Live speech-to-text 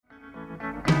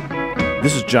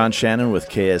This is John Shannon with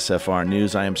KSFR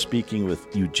News. I am speaking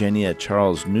with Eugenia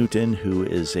Charles Newton, who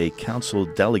is a council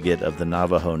delegate of the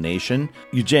Navajo Nation.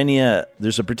 Eugenia,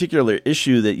 there's a particular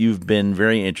issue that you've been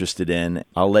very interested in.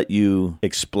 I'll let you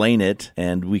explain it,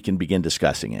 and we can begin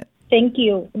discussing it. Thank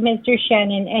you, Mr.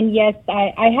 Shannon. And yes,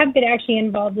 I have been actually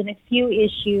involved in a few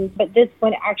issues, but this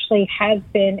one actually has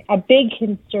been a big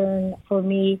concern for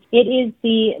me. It is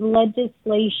the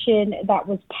legislation that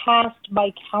was passed by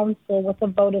council with a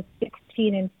vote of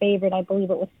 16 in favor, and I believe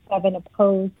it was 7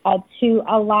 opposed, to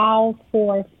allow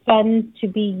for funds to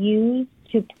be used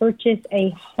to purchase a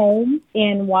home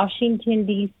in Washington,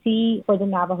 D.C. for the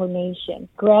Navajo Nation.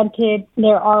 Granted,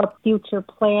 there are future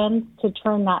plans to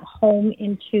turn that home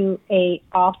into a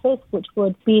office, which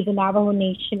would be the Navajo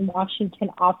Nation Washington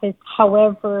office.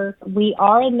 However, we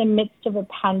are in the midst of a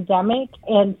pandemic,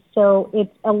 and so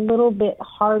it's a little bit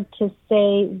hard to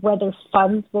say whether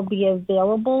funds will be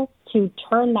available to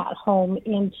turn that home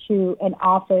into an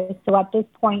office. So at this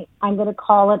point, I'm going to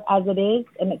call it as it is,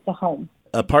 and it's a home.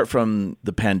 Apart from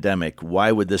the pandemic,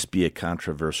 why would this be a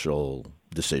controversial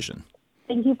decision?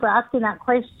 Thank you for asking that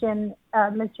question,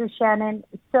 Mr. Shannon.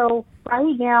 So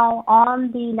right now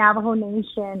on the Navajo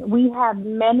Nation, we have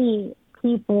many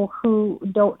people who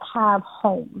don't have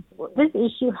homes. This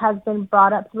issue has been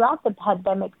brought up throughout the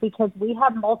pandemic because we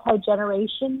have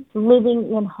multi-generations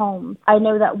living in homes. I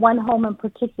know that one home in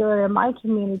particular in my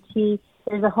community,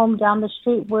 there's a home down the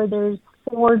street where there's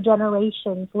 4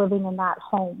 generations living in that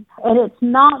home. And it's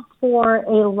not for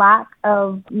a lack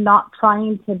of not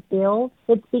trying to build.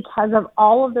 It's because of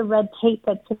all of the red tape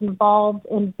that's involved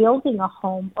in building a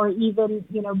home, or even,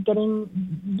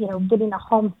 getting a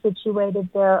home situated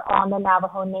there on the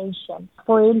Navajo Nation.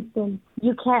 For instance,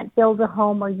 you can't build a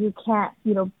home, or you can't,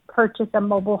 purchase a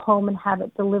mobile home and have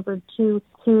it delivered to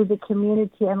the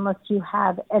community unless you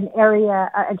have an area,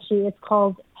 actually it's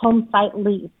called home site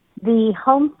lease. The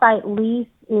home site lease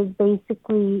is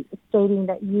basically stating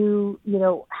that you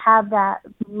have that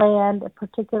land, a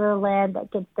particular land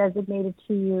that gets designated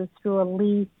to you through a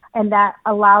lease, and that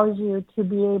allows you to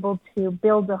be able to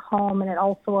build a home, and it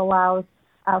also allows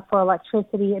for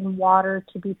electricity and water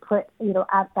to be put,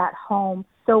 at that home.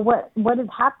 So what is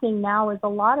happening now is a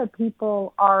lot of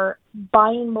people are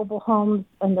buying mobile homes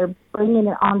and they're bringing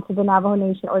it onto the Navajo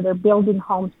Nation, or they're building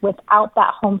homes without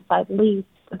that home site lease.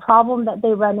 The problem that they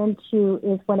run into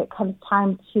is when it comes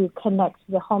time to connect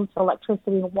the home to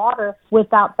electricity and water,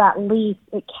 without that lease,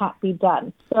 it can't be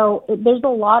done. So there's a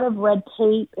lot of red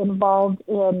tape involved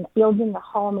in building a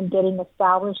home and getting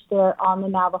established there on the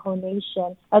Navajo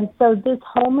Nation. And so this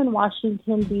home in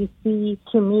Washington, D.C.,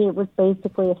 to me, it was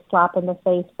basically a slap in the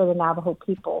face for the Navajo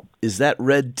people. Is that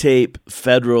red tape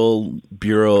Federal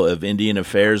Bureau of Indian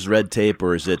Affairs red tape,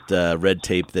 or is it red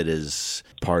tape that is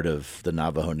part of the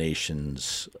Navajo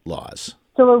Nation's laws?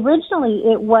 So originally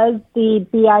it was the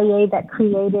BIA that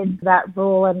created that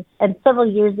rule, and several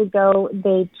years ago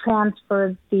they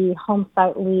transferred the home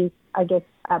site lease,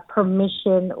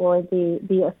 permission or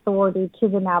the authority to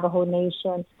the Navajo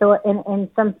Nation. So in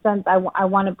some sense, I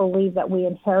want to believe that we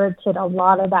inherited a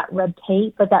lot of that red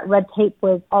tape, but that red tape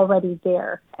was already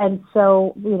there. And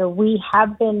so, we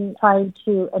have been trying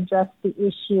to address the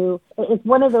issue. It's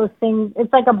one of those things,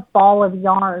 it's like a ball of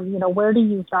yarn. Where do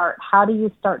you start? How do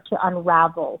you start to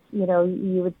unravel?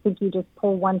 You would think you just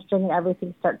pull one string and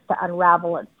everything starts to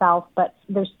unravel itself, but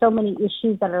there's so many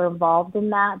issues that are involved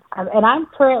in that. And I'm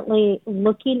currently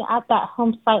looking at that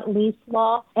home site lease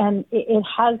law, and it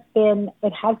has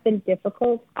been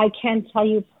difficult. I can tell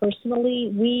you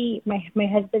personally, my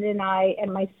husband and I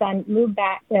and my son moved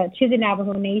back to the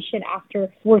Navajo Nation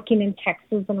after working in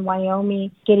Texas and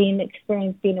Wyoming, getting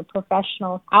experience being a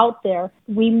professional out there.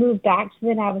 We moved back to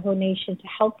the Navajo Nation to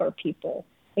help our people,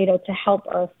 to help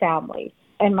our families.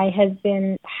 And my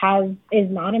husband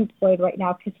is not employed right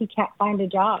now because he can't find a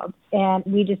job. And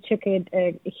we just took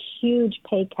a huge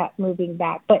pay cut moving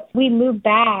back. But we moved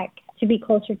back to be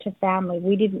closer to family.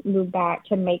 We didn't move back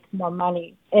to make more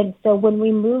money. And so when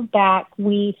we moved back,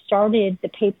 we started the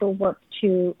paperwork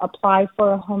to apply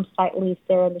for a home site lease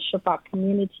there in the Shupak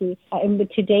community. And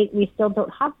to date, we still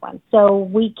don't have one. So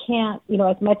we can't,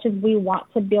 as much as we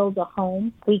want to build a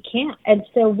home, we can't. And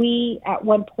so we, at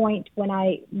one point, when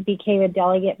I became a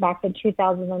delegate back in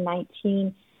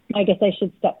 2019, I guess I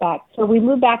should step back. So we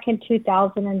moved back in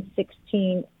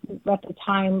 2016. At the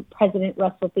time, President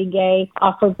Russell B. Gay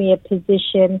offered me a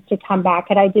position to come back,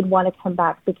 and I did want to come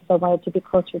back because I wanted to be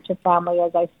closer to family,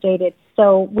 as I stated.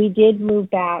 So we did move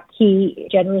back. He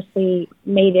generously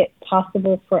made it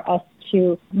possible for us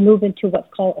to move into what's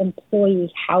called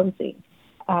employee housing.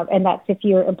 And that's if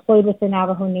you're employed with the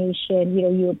Navajo Nation,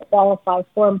 you would qualify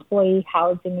for employee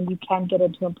housing, and you can get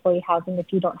into employee housing if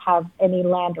you don't have any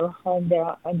land or home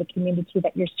there in the community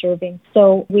that you're serving.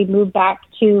 So we moved back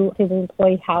to the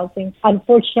employee housing.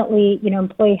 Unfortunately,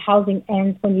 employee housing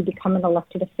ends when you become an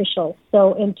elected official.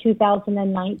 So in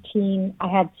 2019, I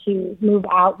had to move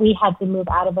out. We had to move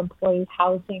out of employee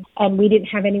housing, and we didn't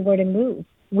have anywhere to move.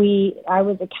 I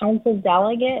was a council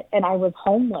delegate, and I was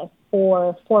homeless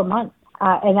for 4 months.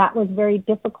 And that was very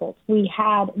difficult. We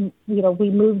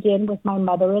moved in with my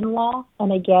mother-in-law.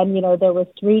 And again, there was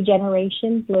 3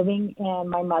 generations living in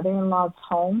my mother-in-law's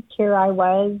home. Here I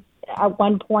was at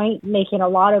one point making a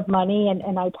lot of money,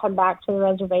 and I come back to the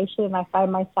reservation and I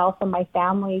find myself and my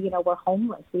family, we're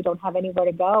homeless. We don't have anywhere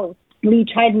to go. We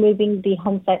tried moving the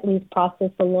home site lease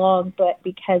process along, but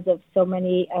because of so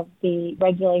many of the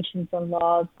regulations and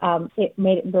laws, it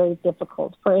made it very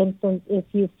difficult. For instance, if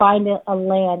you find the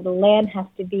land has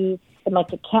to be,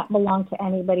 it can't belong to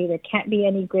anybody. There can't be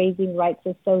any grazing rights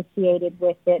associated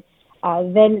with it.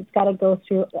 Then it's got to go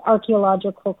through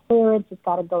archaeological clearance. It's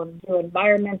got to go through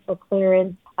environmental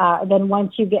clearance. Then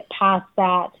once you get past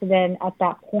that, then at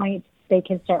that point, they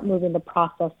can start moving the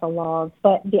process along.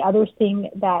 But the other thing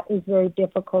that is very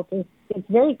difficult is it's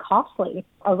very costly.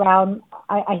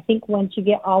 I think once you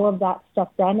get all of that stuff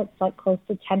done, it's close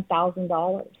to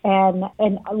 $10,000.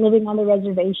 And living on the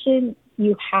reservation,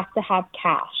 you have to have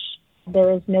cash.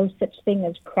 There is no such thing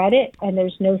as credit, and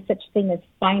there's no such thing as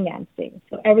financing.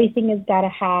 So everything has got to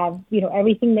have,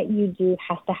 everything that you do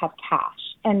has to have cash.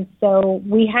 And so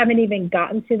we haven't even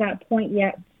gotten to that point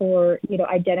yet for,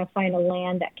 identifying a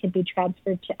land that can be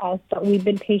transferred to us. But we've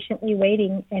been patiently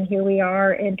waiting, and here we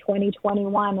are in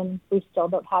 2021, and we still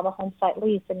don't have a home site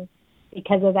lease. And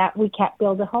because of that, we can't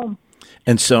build a home.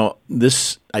 And so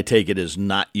this, I take it, is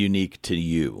not unique to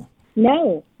you.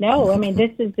 No. I mean,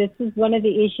 this is one of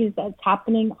the issues that's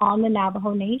happening on the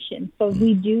Navajo Nation. So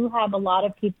we do have a lot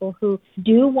of people who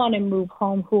do want to move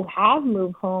home, who have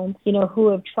moved home, who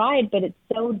have tried, but it's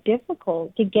so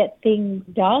difficult to get things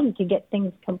done, to get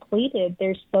things completed.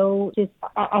 There's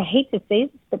I hate to say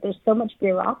this, but there's so much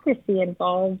bureaucracy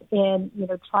involved in,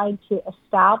 trying to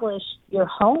establish your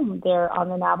home there on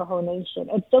the Navajo Nation.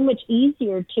 It's so much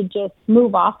easier to just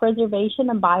move off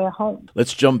reservation and buy a home.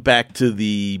 Let's jump back to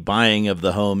the buying of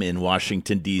the home in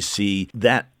Washington, D.C.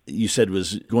 That you said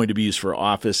was going to be used for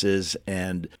offices,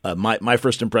 and my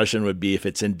first impression would be if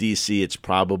it's in D.C., it's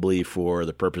probably for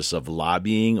the purpose of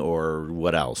lobbying, or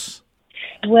what else?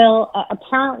 Well,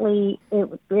 apparently it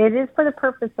is for the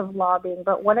purpose of lobbying,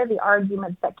 but one of the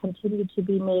arguments that continue to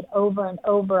be made over and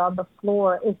over on the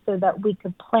floor is so that we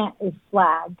could plant a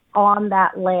flag on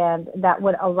that land that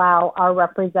would allow our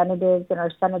representatives and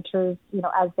our senators,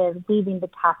 as they're leaving the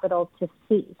Capitol, to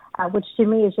see, which to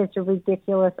me is just a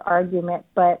ridiculous argument.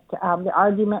 But the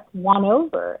argument won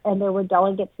over, and there were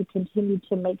delegates who continued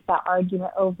to make that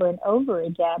argument over and over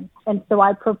again. And so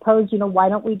I proposed, why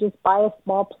don't we just buy a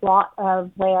small plot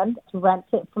of land, rent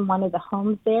it from one of the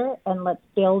homes there, and let's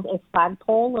build a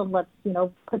flagpole, and let's,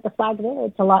 put the flag there.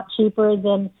 It's a lot cheaper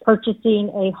than purchasing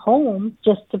a home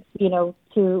just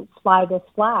to fly this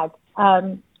flag.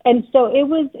 And so it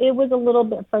was a little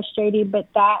bit frustrating, but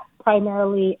that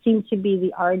primarily seemed to be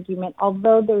the argument.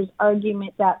 Although there's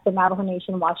argument that the Navajo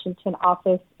Nation Washington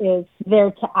office is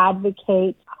there to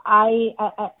advocate,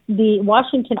 the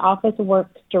Washington office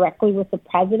works directly with the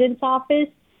president's office.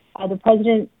 The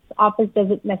president's office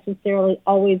doesn't necessarily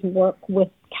always work with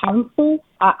council.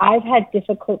 I've had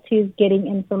difficulties getting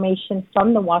information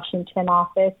from the Washington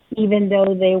office, even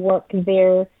though they work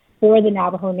there for the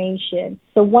Navajo Nation.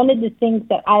 So one of the things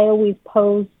that I always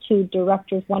pose to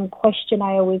directors, one question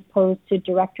I always pose to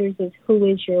directors is, who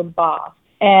is your boss?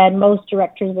 And most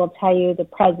directors will tell you the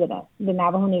president, the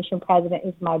Navajo Nation president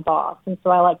is my boss. And so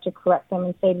I like to correct them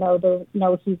and say,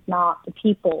 no, he's not. The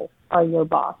people are your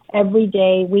boss. Every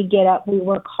day we get up, we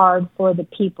work hard for the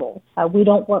people. We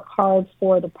don't work hard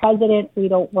for the president. We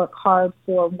don't work hard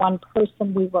for one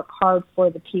person. We work hard for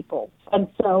the people. And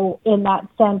so in that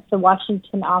sense, the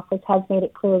Washington office has made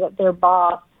it clear that their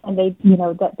boss, and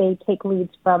that they take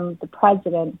leads from the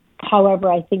president.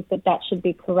 However, I think that should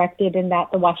be corrected, and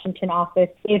that the Washington office,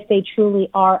 if they truly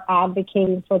are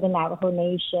advocating for the Navajo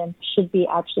Nation, should be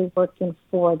actually working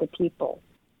for the people.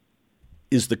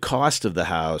 Is the cost of the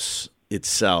house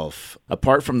itself,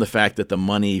 apart from the fact that the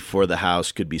money for the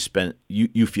house could be spent,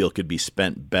 you feel could be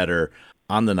spent better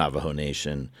on the Navajo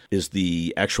Nation, is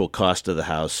the actual cost of the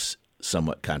house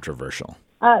somewhat controversial?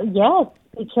 Yes,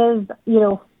 because,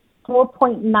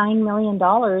 $4.9 million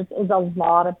is a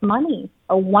lot of money.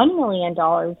 $1 million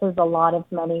is a lot of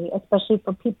money, especially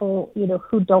for people,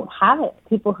 who don't have it,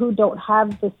 people who don't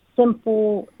have this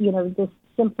simple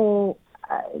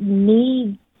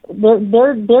needs,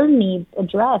 their needs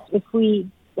addressed. If we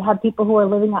have people who are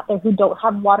living out there who don't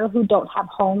have water, who don't have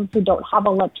homes, who don't have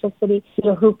electricity,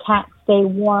 who can't stay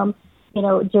warm,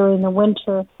 during the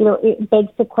winter, it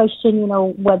begs the question,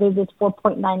 whether this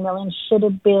 4.9 million should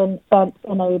have been spent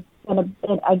in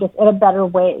a better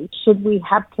way. Should we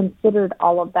have considered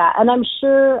all of that? And I'm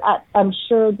sure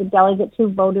the delegates who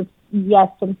voted yes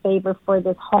in favor for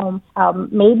this home,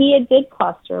 maybe it did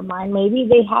cross their mind. Maybe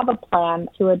they have a plan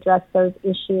to address those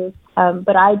issues.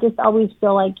 But I just always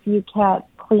feel like you can't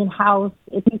clean house.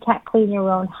 If you can't clean your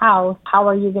own house, how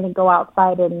are you going to go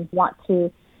outside and want to,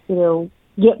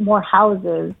 get more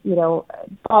houses,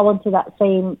 fall into that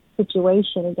same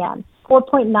situation again?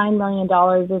 $4.9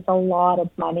 million is a lot of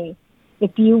money.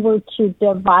 If you were to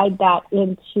divide that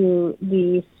into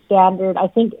the standard, I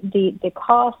think the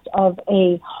cost of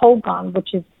a hogan,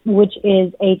 which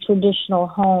is a traditional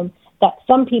home that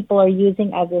some people are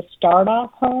using as a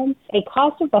start-off home, a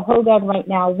cost of a hogan right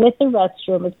now with the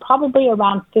restroom is probably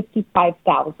around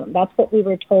 $55,000. That's what we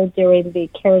were told during the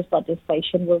CARES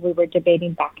legislation where we were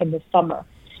debating back in the summer.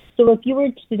 So if you were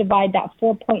to divide that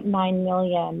 4.9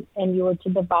 million and you were to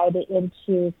divide it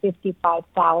into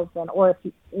 55,000, or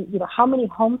if how many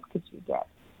homes could you get?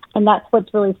 And that's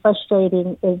what's really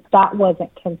frustrating is that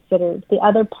wasn't considered. The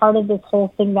other part of this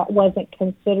whole thing that wasn't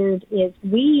considered is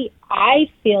I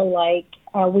feel like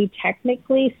we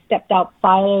technically stepped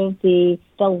outside of the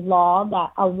law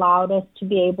that allowed us to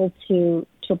be able to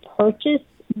purchase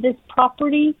this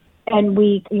property, and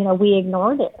we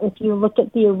ignored it. If you look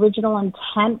at the original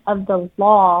intent of the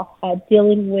law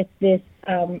dealing with this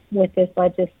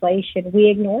legislation, we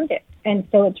ignored it. And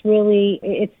so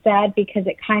it's sad because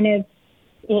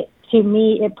to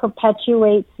me, it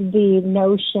perpetuates the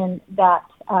notion that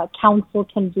council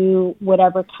can do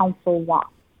whatever council wants,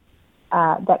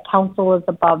 that council is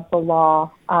above the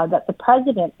law, that the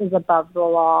president is above the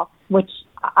law, which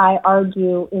I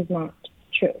argue is not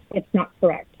true. It's not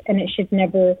correct, and it should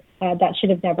never. That should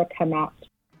have never come out.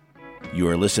 You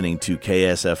are listening to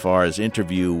KSFR's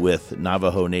interview with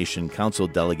Navajo Nation Council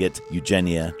Delegate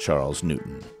Eugenia Charles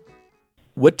Newton.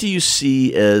 What do you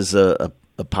see as a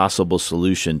possible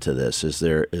solution to this?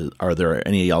 Are there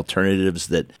any alternatives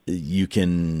that you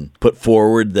can put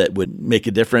forward that would make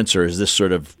a difference, or is this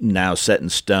sort of now set in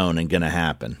stone and going to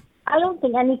happen? I don't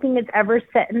think anything is ever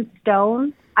set in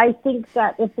stone. I think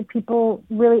that if the people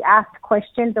really asked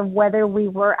questions of whether we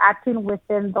were acting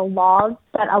within the laws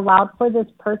that allowed for this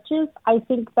purchase, I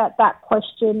think that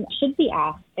question should be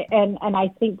asked. And I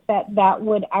think that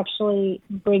would actually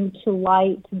bring to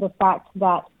light the fact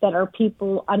that our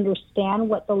people understand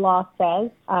what the law says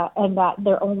and that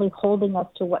they're only holding us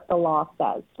to what the law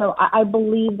says. So I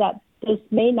believe that this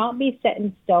may not be set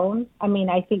in stone. I mean,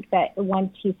 I think that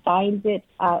once he signs it,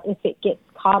 if it gets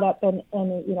caught up in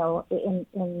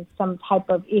some type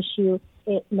of issue,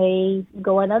 it may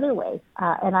go another way.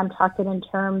 And I'm talking in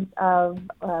terms of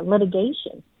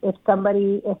litigation. If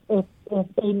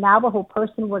a Navajo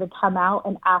person were to come out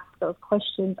and ask those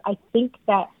questions, I think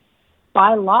that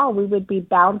by law we would be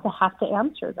bound to have to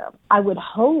answer them. I would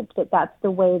hope that that's the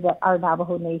way that our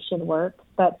Navajo Nation works,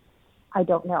 but I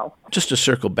don't know. Just to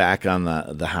circle back on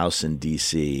the house in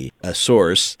D.C., a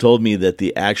source told me that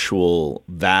the actual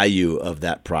value of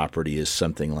that property is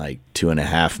something like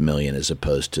 $2.5 million as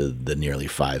opposed to the nearly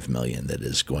 $5 million that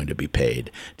is going to be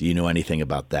paid. Do you know anything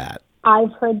about that?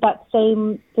 I've heard that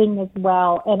same thing as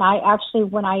well. And I actually,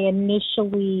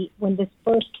 when this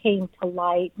first came to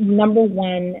light, number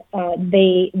one,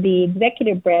 the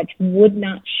executive branch would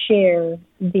not share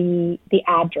the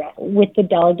address with the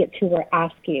delegates who were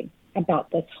asking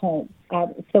about this home.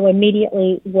 So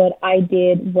immediately what I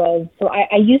did was,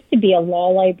 I used to be a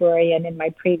law librarian in my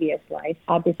previous life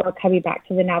before coming back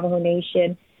to the Navajo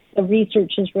Nation. The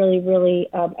research is really, really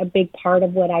a big part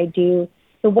of what I do.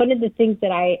 So one of the things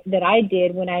that I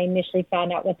did when I initially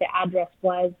found out what the address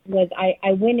was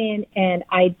I went in and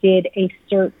I did a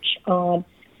search on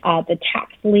the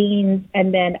tax liens,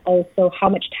 and then also how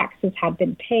much taxes have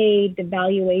been paid, the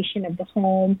valuation of the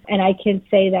home. And I can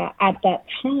say that at that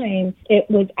time, it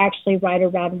was actually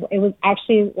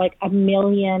like $1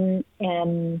 million,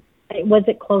 and it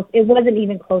wasn't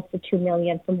even close to $2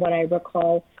 million from what I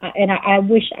recall. And I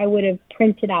wish I would have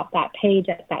printed out that page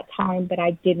at that time, but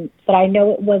I didn't. But I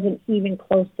know it wasn't even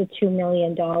close to $2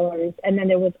 million. And then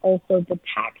there was also the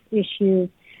tax issues.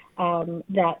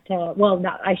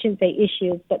 I shouldn't say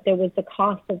issues, but there was the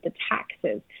cost of the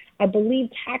taxes I believe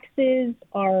taxes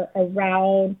are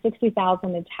around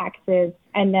 $60,000 in taxes.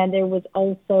 And then there was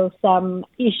also some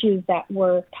issues that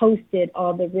were posted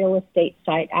on the real estate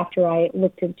site after I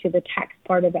looked into the tax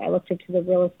part of it. I looked into the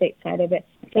real estate side of it.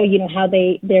 So, how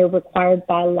they're required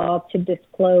by law to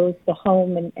disclose the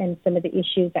home and some of the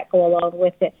issues that go along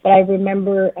with it. But I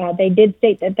remember they did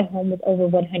state that the home was over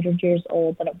 100 years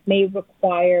old, but it may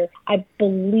require, I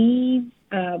believe,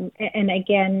 and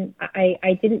again,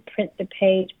 I didn't print the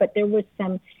page, but there was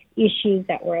some issues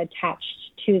that were attached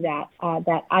to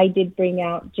that I did bring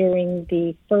out during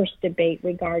the first debate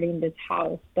regarding this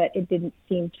house, but it didn't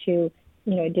seem to,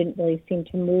 it didn't really seem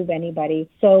to move anybody.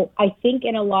 So I think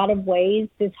in a lot of ways,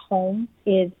 this home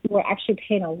we're actually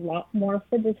paying a lot more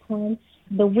for this home.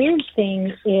 The weird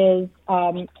thing is,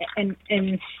 and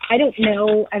I don't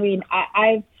know, I mean,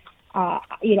 I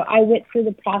went through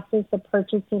the process of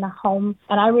purchasing a home,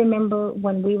 and I remember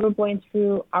when we were going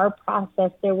through our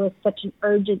process, there was such an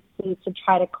urgency to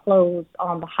try to close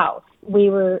on the house. We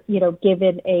were,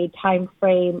 given a time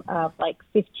frame of like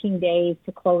 15 days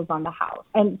to close on the house.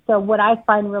 And so what I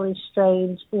find really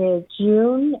strange is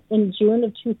in June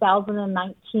of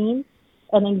 2019,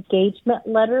 an engagement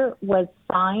letter was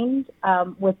signed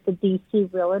with the D.C.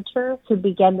 realtor to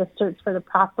begin the search for the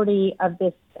property of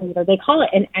this, they call it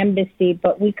an embassy,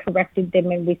 but we corrected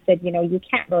them and we said, you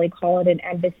can't really call it an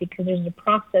embassy because there's a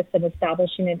process of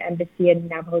establishing an embassy in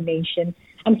Navajo Nation,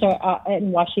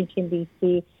 in Washington,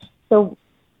 D.C. So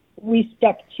we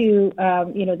stuck to,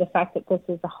 the fact that this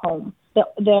is a home.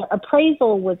 The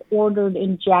appraisal was ordered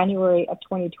in January of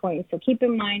 2020. So keep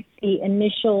in mind the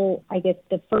initial,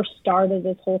 the first start of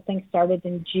this whole thing started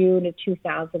in June of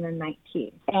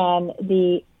 2019. And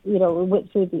we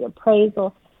went through the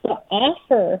appraisal. The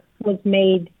offer was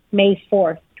made May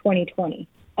 4th, 2020.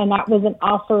 And that was an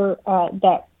offer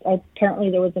that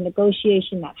apparently there was a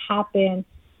negotiation that happened.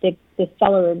 The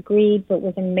seller agreed, but it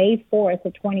was in May 4th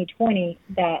of 2020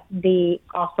 that the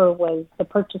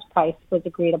purchase price was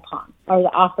agreed upon, or the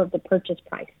offer of the purchase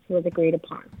price was agreed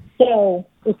upon. So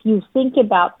if you think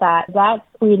about that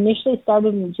we initially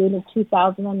started in June of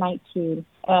 2019,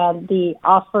 and the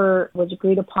offer was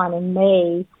agreed upon in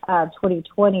May of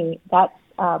 2020. That's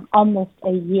almost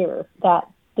a year that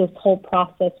this whole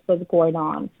process was going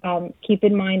on. Keep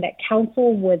in mind that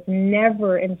council was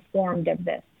never informed of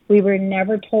this. We were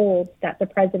never told that the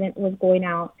president was going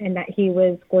out and that he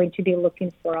was going to be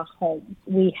looking for a home.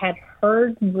 We had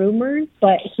heard rumors,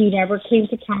 but he never came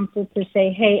to council to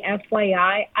say, hey,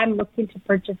 FYI, I'm looking to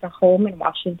purchase a home in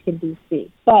Washington,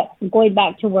 D.C. But going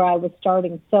back to where I was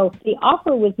starting, so the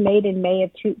offer was made in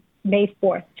May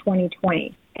 4th,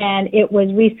 2020. And it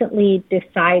was recently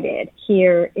decided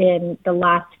here in the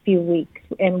last few weeks,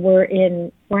 and we're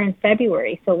in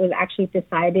February, so it was actually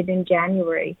decided in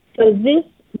January. So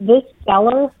this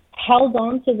seller held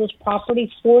on to this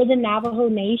property for the Navajo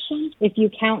Nation. If you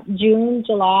count June,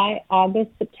 July,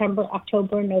 August, September,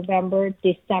 October, November,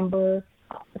 December,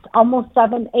 it's almost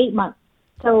 8 months.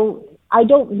 So I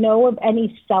don't know of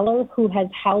any seller who has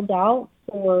held out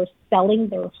for selling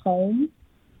their home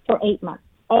for 8 months.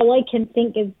 All I can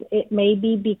think is it may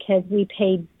be because we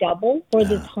paid double for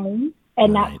this home.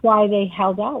 And that's why they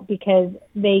held out, because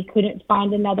they couldn't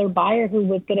find another buyer who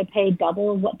was going to pay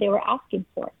double of what they were asking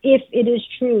for. If it is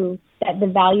true that the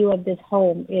value of this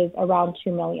home is around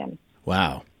 $2 million.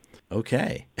 Wow.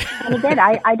 Okay. And again,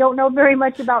 I don't know very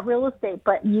much about real estate,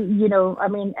 but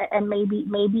and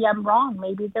maybe I'm wrong.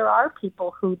 Maybe there are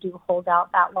people who do hold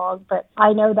out that long, but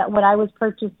I know that when I was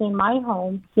purchasing my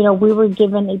home, we were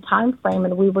given a time frame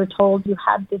and we were told you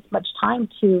had this much time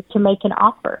to make an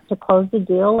offer, to close the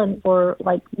deal and for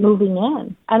like moving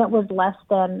in. And it was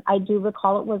I do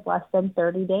recall it was less than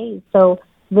 30 days. So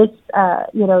this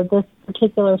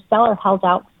particular seller held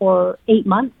out for 8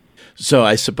 months. So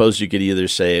I suppose you could either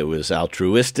say it was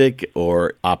altruistic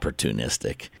or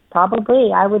opportunistic.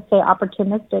 Probably. I would say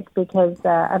opportunistic because,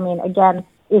 again,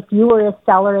 if you were a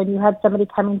seller and you had somebody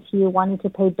coming to you wanting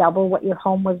to pay double what your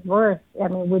home was worth,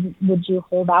 would you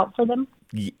hold out for them?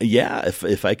 Yeah,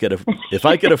 if I could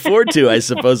afford to, I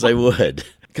suppose I would.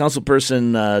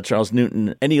 Councilperson Charles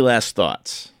Newton, any last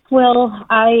thoughts? Well,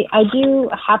 I do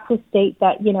have to state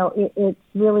that, it's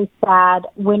really sad.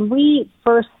 When we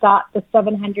first got the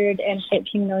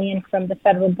 $715 million from the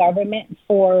federal government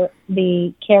for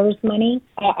the CARES money,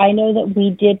 I know that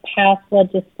we did pass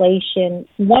legislation.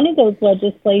 One of those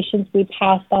legislations we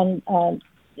passed on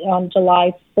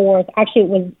July 4th.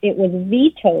 Actually, it was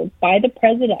vetoed by the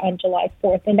president on July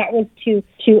 4th, and that was to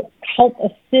help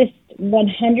assist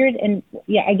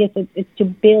it's to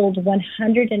build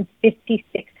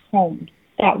 156 homes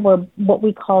that were what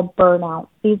we call burnout.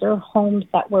 These are homes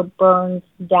that were burned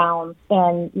down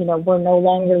and, were no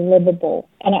longer livable.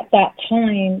 And at that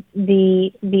time,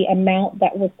 the amount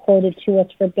that was quoted to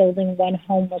us for building one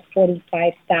home was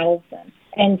 $45,000.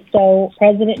 And so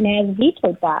President Nez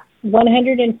vetoed that.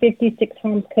 156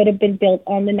 homes could have been built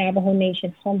on the Navajo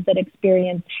Nation, homes that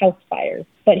experienced house fires,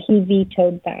 but he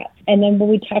vetoed that. And then when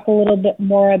we talk a little bit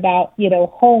more about,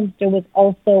 homes, there was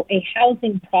also a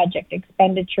housing project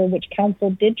expenditure, which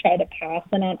council did try to pass.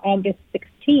 And on August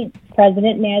 16th,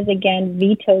 President Nez again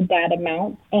vetoed that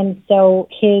amount. And so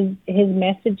his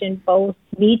message in both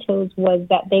vetoes was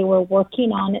that they were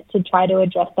working on it to try to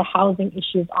address the housing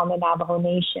issues on the Navajo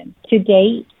Nation. To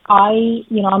date,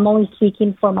 I'm only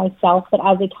speaking for myself, but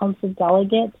as a council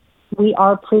delegate, we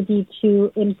are privy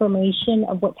to information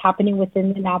of what's happening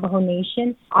within the Navajo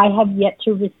Nation. I have yet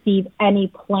to receive any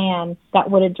plan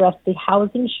that would address the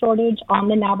housing shortage on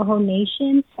the Navajo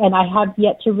Nation, and I have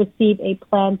yet to receive a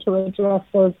plan to address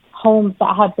those homes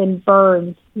that have been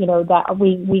burned, that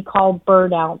we call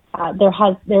burnout.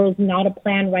 There is not a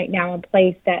plan right now in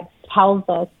place that tells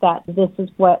us that this is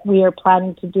what we are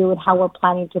planning to do and how we're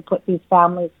planning to put these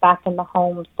families back in the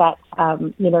homes that,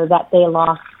 that they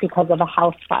lost because of a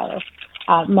house fire.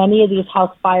 Many of these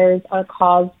house fires are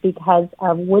caused because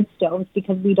of wood stoves,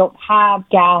 because we don't have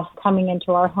gas coming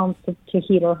into our homes to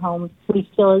heat our homes. We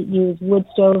still use wood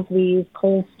stoves, we use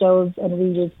coal stoves, and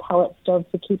we use pellet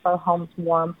stoves to keep our homes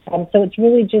warm. And so it's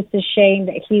really just a shame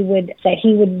that he would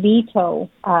veto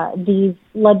these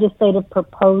legislative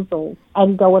proposals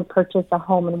and go and purchase a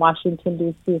home in Washington,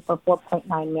 D.C. for $4.9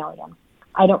 million.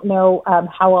 I don't know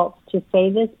how else to say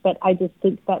this, but I just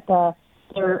think that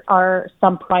there are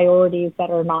some priorities that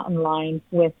are not in line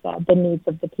with the needs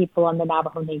of the people on the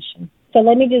Navajo Nation. So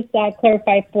let me just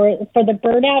clarify, for the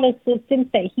burnout assistance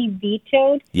that he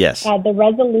vetoed, yes, the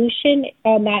resolution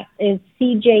that is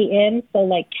CJN, so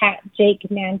like Cat, Jake,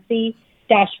 Nancy,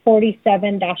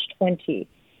 -47-20.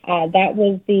 That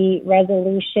was the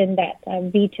resolution that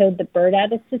vetoed the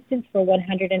burnout assistance for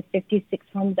 156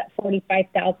 homes at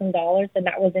 $45,000, and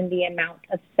that was in the amount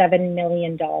of $7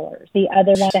 million. The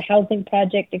other one, the housing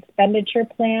project expenditure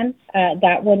plan,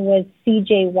 that one was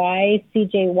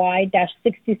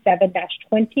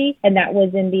CJY-67-20, and that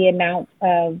was in the amount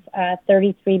of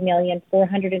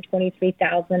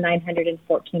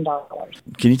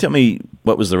 $33,423,914. Can you tell me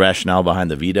what was the rationale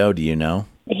behind the veto? Do you know?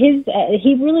 He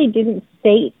really didn't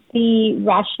state the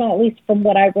rationale, at least from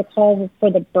what I recall, for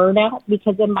the burnout,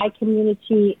 because in my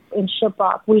community in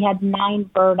Shiprock, we had 9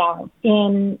 burnouts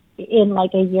in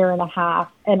like a year and a half.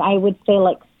 And I would say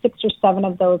like 6 or 7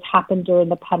 of those happened during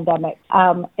the pandemic.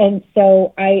 And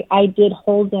so I did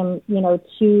hold him,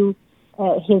 to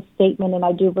his statement. And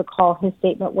I do recall his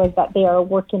statement was that they are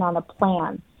working on a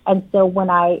plan. And so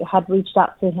when I had reached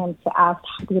out to him to ask,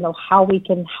 how we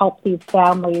can help these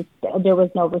families, there was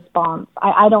no response.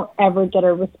 I don't ever get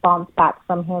a response back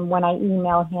from him when I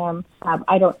email him.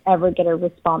 I don't ever get a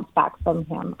response back from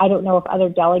him. I don't know if other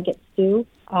delegates do,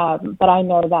 but I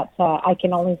know that I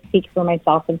can only speak for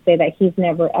myself and say that he's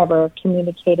never, ever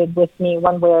communicated with me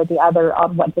one way or the other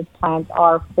on what his plans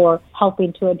are for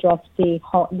helping to address the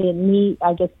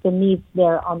needs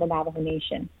there on the Navajo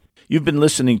Nation. You've been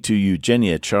listening to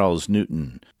Eugenia Charles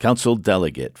Newton, Council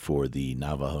Delegate for the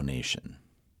Navajo Nation.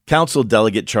 Council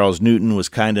Delegate Charles Newton was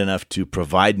kind enough to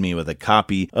provide me with a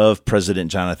copy of President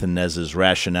Jonathan Nez's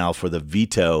rationale for the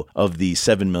veto of the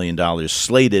 $7 million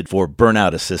slated for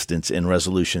burnout assistance in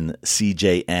Resolution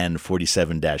CJN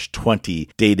 47-20,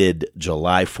 dated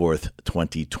July 4th,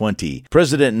 2020.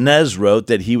 President Nez wrote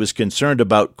that he was concerned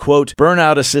about, quote,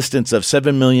 burnout assistance of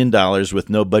 $7 million with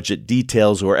no budget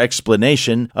details or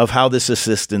explanation of how this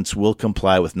assistance will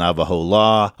comply with Navajo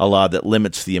law, a law that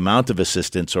limits the amount of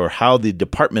assistance, or how the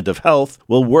Department of Health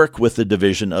will work with the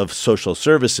Division of Social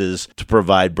Services to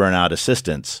provide burnout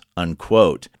assistance,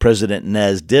 unquote. President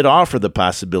Nez did offer the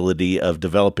possibility of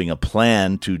developing a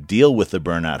plan to deal with the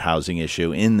burnout housing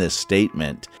issue in this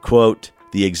statement. Quote,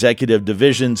 the executive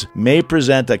divisions may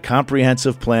present a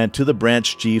comprehensive plan to the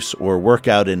branch chiefs or work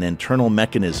out an internal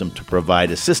mechanism to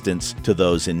provide assistance to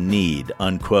those in need,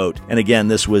 unquote. And again,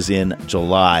 this was in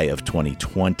July of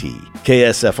 2020.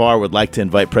 KSFR would like to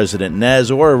invite President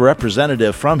Nez or a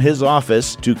representative from his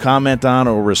office to comment on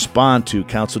or respond to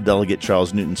Council Delegate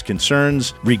Charles Newton's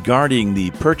concerns regarding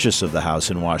the purchase of the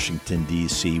house in Washington,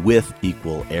 D.C. with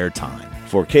equal airtime.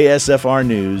 For KSFR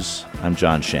News, I'm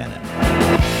John Shannon.